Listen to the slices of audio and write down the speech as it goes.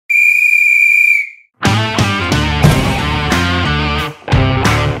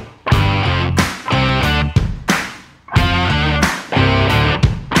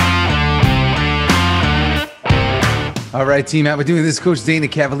All right, team, how we doing? This is Coach Dana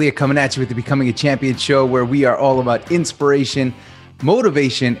Cavalea coming at you with the Becoming a Champion show, where we are all about inspiration,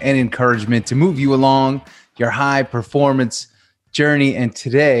 motivation, and encouragement to move you along your high performance journey. And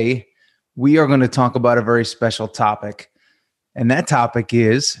today we are going to talk about a very special topic. And that topic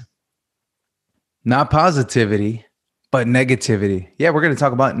is not positivity, but negativity. Yeah, we're going to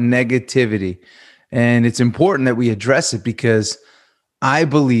talk about negativity. And it's important that we address it because I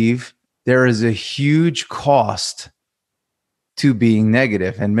believe there is a huge cost to being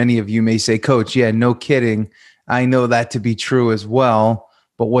negative. And many of you may say, Coach, yeah, no kidding. I know that to be true as well.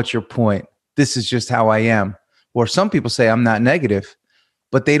 But what's your point? This is just how I am. Or some people say I'm not negative,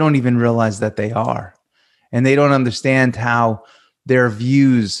 but they don't even realize that they are. And they don't understand how their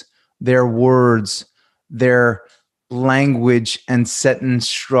views, their words, their language and sentence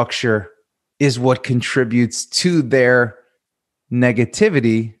structure is what contributes to their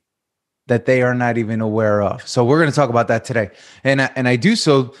negativity that they are not even aware of. So we're going to talk about that today. And I do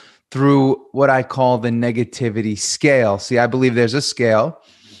so through what I call the negativity scale. See, I believe there's a scale,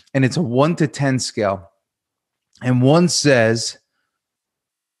 and it's a 1 to 10 scale. And 1 says,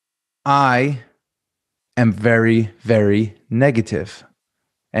 I am very, very negative.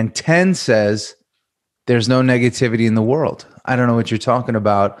 And 10 says, there's no negativity in the world. I don't know what you're talking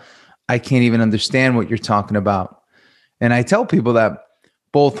about. I can't even understand what you're talking about. And I tell people that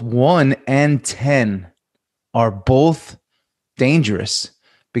both 1 and 10 are both dangerous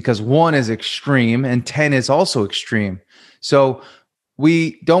because 1 is extreme and 10 is also extreme. So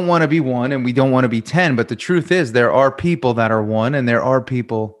we don't want to be 1 and we don't want to be 10. But the truth is there are people that are 1 and there are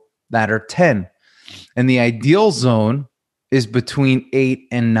people that are 10. And the ideal zone is between 8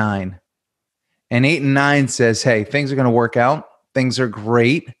 and 9. And 8 and 9 says, hey, things are going to work out. Things are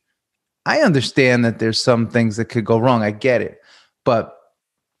great. I understand that there's some things that could go wrong. I get it. But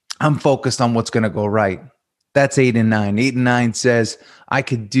I'm focused on what's going to go right. That's 8 and 9. 8 and 9 says I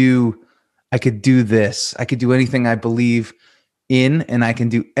could do this. I could do anything I believe in, and I can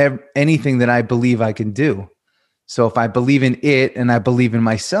do anything that I believe I can do. So if I believe in it and I believe in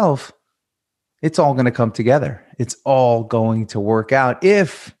myself, it's all going to come together. It's all going to work out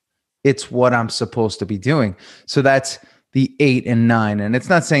if it's what I'm supposed to be doing. So that's the 8 and 9. And it's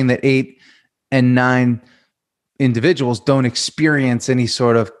not saying that 8 and 9 individuals don't experience any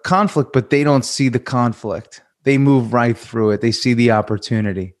sort of conflict, but they don't see the conflict. They move right through it. They see the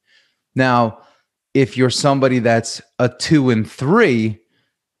opportunity. Now, if you're somebody that's a 2 and 3,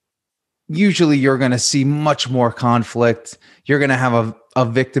 usually you're going to see much more conflict. You're going to have a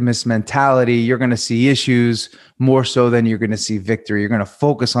victimist mentality. You're going to see issues more so than you're going to see victory. You're going to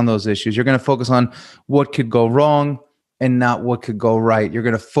focus on those issues. You're going to focus on what could go wrong and not what could go right. You're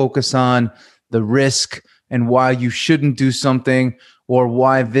going to focus on the risk and why you shouldn't do something or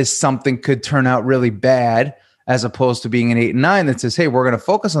why this something could turn out really bad, as opposed to being an 8 and 9 that says, hey, we're going to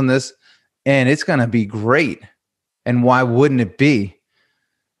focus on this and it's going to be great. And why wouldn't it be?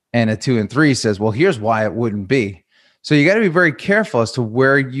 And a 2 and 3 says, well, here's why it wouldn't be. So you got to be very careful as to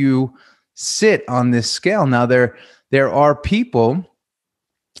where you sit on this scale. Now, there are people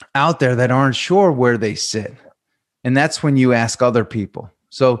out there that aren't sure where they sit. And that's when you ask other people.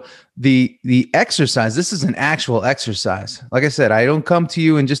 So the exercise, this is an actual exercise. Like I said, I don't come to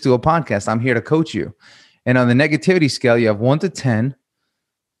you and just do a podcast. I'm here to coach you. And on the negativity scale, you have 1 to 10.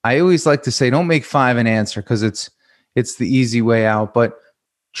 I always like to say, don't make 5 an answer because it's the easy way out, but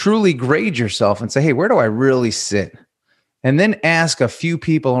truly grade yourself and say, hey, where do I really sit? And then ask a few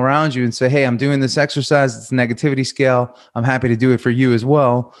people around you and say, hey, I'm doing this exercise. It's a negativity scale. I'm happy to do it for you as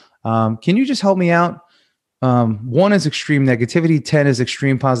well. Can you just help me out? 1 is extreme negativity. 10 is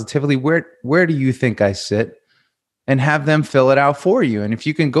extreme positivity. Where do you think I sit? And have them fill it out for you. And if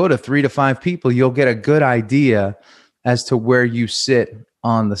you can go to 3 to 5 people, you'll get a good idea as to where you sit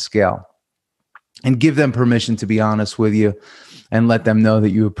on the scale. And give them permission to be honest with you and let them know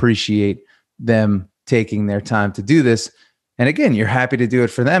that you appreciate them taking their time to do this. And again, you're happy to do it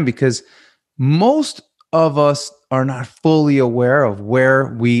for them because most of us are not fully aware of where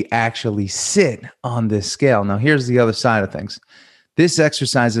we actually sit on this scale. Now, here's the other side of things. This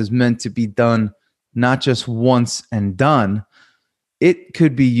exercise is meant to be done not just once and done. It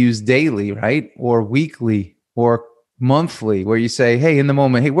could be used daily, right? Or weekly or monthly, where you say, hey, in the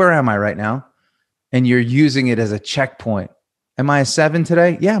moment, hey, where am I right now? And you're using it as a checkpoint. Am I a 7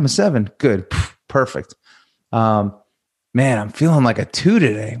 today? Yeah, I'm a 7. Good. Perfect. Man, I'm feeling like a 2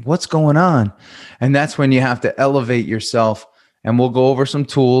 today. What's going on? And that's when you have to elevate yourself. And we'll go over some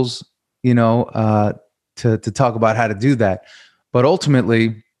tools, to talk about how to do that. But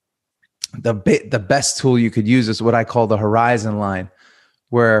ultimately, the best tool you could use is what I call the horizon line,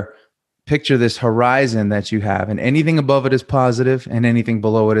 where picture this horizon that you have, and anything above it is positive and anything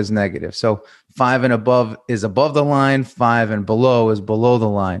below it is negative. So 5 and above is above the line, 5 and below is below the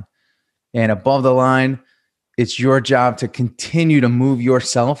line. And above the line, it's your job to continue to move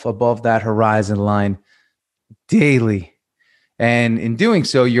yourself above that horizon line daily. And in doing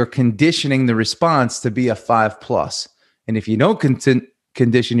so, you're conditioning the response to be a 5 plus. And if you don't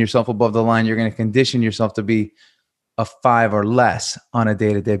condition yourself above the line, you're going to condition yourself to be a 5 or less on a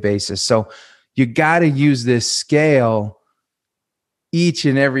day-to-day basis. So you got to use this scale each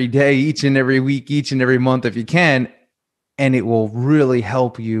and every day, each and every week, each and every month if you can, and it will really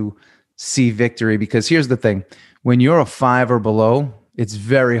help you see victory. Because here's the thing, when you're a 5 or below, it's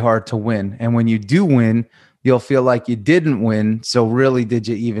very hard to win. And when you do win, you'll feel like you didn't win. So really, did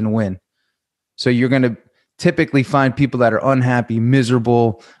you even win? So you're going to typically find people that are unhappy,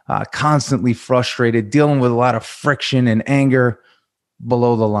 miserable, constantly frustrated, dealing with a lot of friction and anger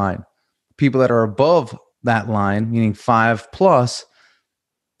below the line. People that are above that line, meaning 5 plus,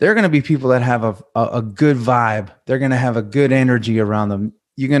 they're going to be people that have a good vibe. They're going to have a good energy around them.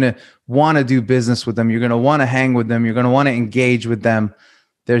 You're going to want to do business with them. You're going to want to hang with them. You're going to want to engage with them.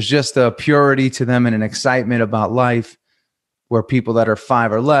 There's just a purity to them and an excitement about life, where people that are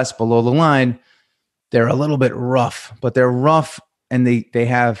 5 or less below the line, they're a little bit rough, but they're rough and they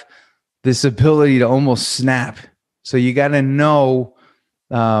have this ability to almost snap. So you got to know,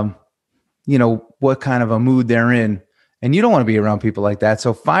 what kind of a mood they're in. And you don't want to be around people like that.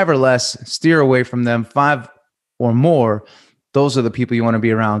 So 5 or less, steer away from them. 5 or more, those are the people you want to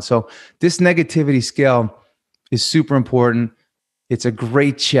be around. So this negativity scale is super important. It's a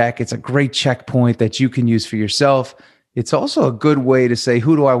great check. It's a great checkpoint that you can use for yourself. It's also a good way to say,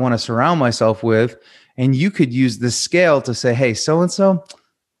 who do I want to surround myself with? And you could use this scale to say, hey, so-and-so,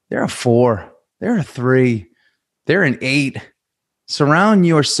 they're a 4, they're a 3, they're an 8. Surround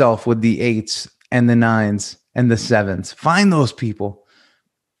yourself with the 8s and the 9s and the 7s. Find those people,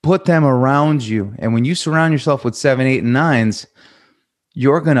 put them around you. And when you surround yourself with 7, 8, and 9s,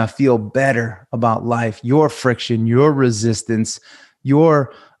 you're going to feel better about life. Your friction, your resistance,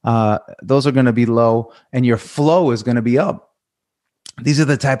 those are going to be low, and your flow is going to be up. These are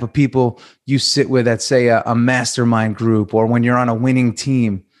the type of people you sit with at, say, a mastermind group, or when you're on a winning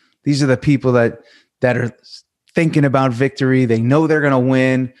team. These are the people that are thinking about victory. They know they're going to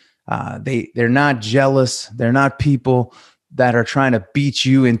win. They're not jealous. They're not people that are trying to beat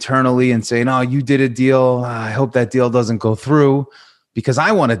you internally and saying, oh, you did a deal. I hope that deal doesn't go through because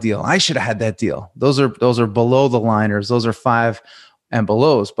I want a deal. I should have had that deal. Those are below the liners. Those are 5 and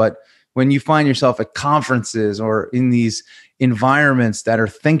belows. But when you find yourself at conferences or in these environments that are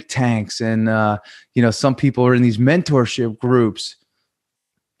think tanks, and some people are in these mentorship groups,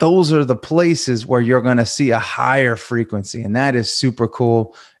 those are the places where you're going to see a higher frequency, and that is super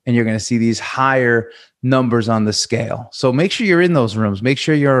cool. And you're going to see these higher numbers on the scale. So make sure you're in those rooms, make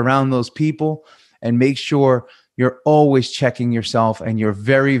sure you're around those people, and make sure you're always checking yourself and you're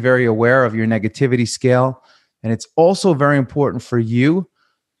very, very aware of your negativity scale. And it's also very important for you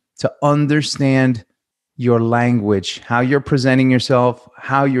to understand your language, how you're presenting yourself,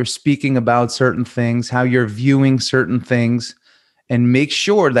 how you're speaking about certain things, how you're viewing certain things, and make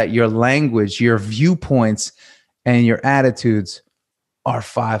sure that your language, your viewpoints, and your attitudes are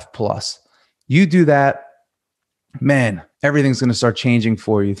 5 plus. You do that, man, everything's going to start changing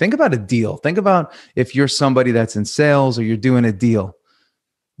for you. Think about a deal. Think about if you're somebody that's in sales or you're doing a deal.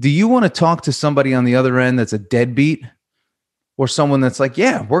 Do you want to talk to somebody on the other end that's a deadbeat, or someone that's like,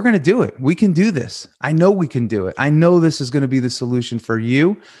 yeah, we're going to do it. We can do this. I know we can do it. I know this is going to be the solution for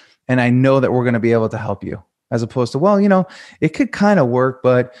you. And I know that we're going to be able to help you, as opposed to, well, it could kind of work,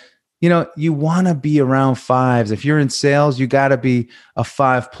 but you want to be around 5s. If you're in sales, you got to be a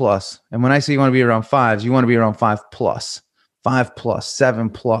 5 plus. And when I say you want to be around 5s, you want to be around 5 plus, 5 plus, 7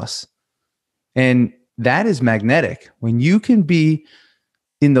 plus. And that is magnetic. When you can be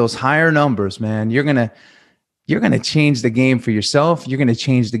in those higher numbers, man, you're going to change the game for yourself. You're going to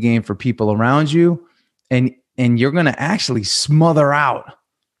change the game for people around you. And you're going to actually smother out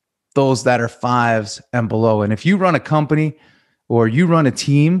those that are 5s and below. And if you run a company or you run a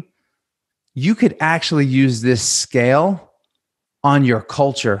team, you could actually use this scale on your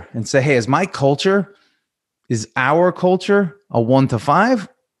culture and say, hey, is our culture a 1 to 5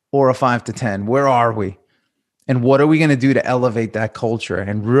 or a 5 to 10? Where are we? And what are we going to do to elevate that culture?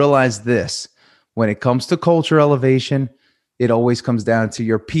 And realize this, when it comes to culture elevation, it always comes down to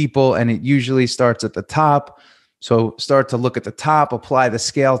your people, and it usually starts at the top. So start to look at the top, apply the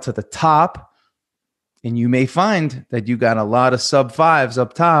scale to the top, and you may find that you got a lot of sub 5s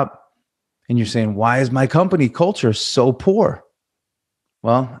up top, and you're saying, why is my company culture so poor?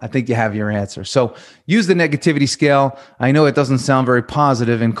 Well, I think you have your answer. So use the negativity scale. I know it doesn't sound very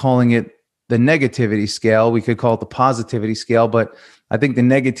positive in calling it the negativity scale. We could call it the positivity scale, but I think the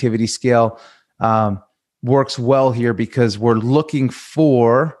negativity scale works well here because we're looking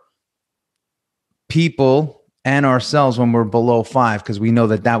for people and ourselves when we're below 5, because we know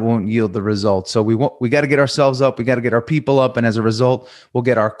that that won't yield the results. So we got to get ourselves up. We got to get our people up. And as a result, we'll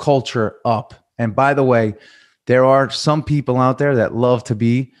get our culture up. And by the way, there are some people out there that love to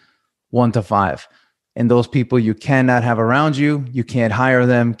be 1 to 5. And those people you cannot have around you. You can't hire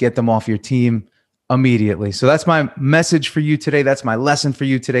them, get them off your team immediately. So that's my message for you today. That's my lesson for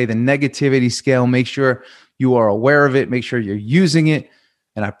you today. The negativity scale. Make sure you are aware of it. Make sure you're using it.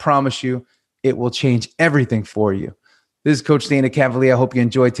 And I promise you, it will change everything for you. This is Coach Dana Cavalea. I hope you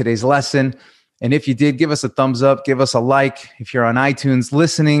enjoyed today's lesson. And if you did, give us a thumbs up, give us a like. If you're on iTunes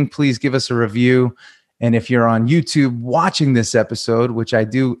listening, please give us a review. And if you're on YouTube watching this episode, which I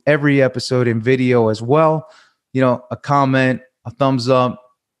do every episode in video as well, a comment, a thumbs up,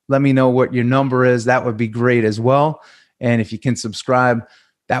 let me know what your number is. That would be great as well. And if you can subscribe,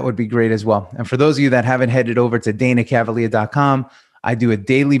 that would be great as well. And for those of you that haven't headed over to danacavalea.com, I do a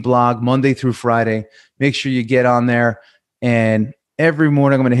daily blog Monday through Friday. Make sure you get on there. And every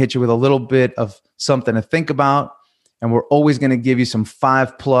morning, I'm going to hit you with a little bit of something to think about. And we're always going to give you some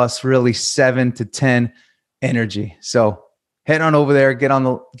 5+, really 7 to 10 energy. So head on over there, get on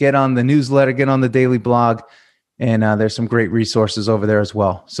the newsletter, get on the daily blog. And there's some great resources over there as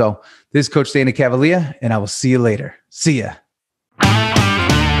well. So this is Coach Dana Cavalea, and I will see you later. See ya.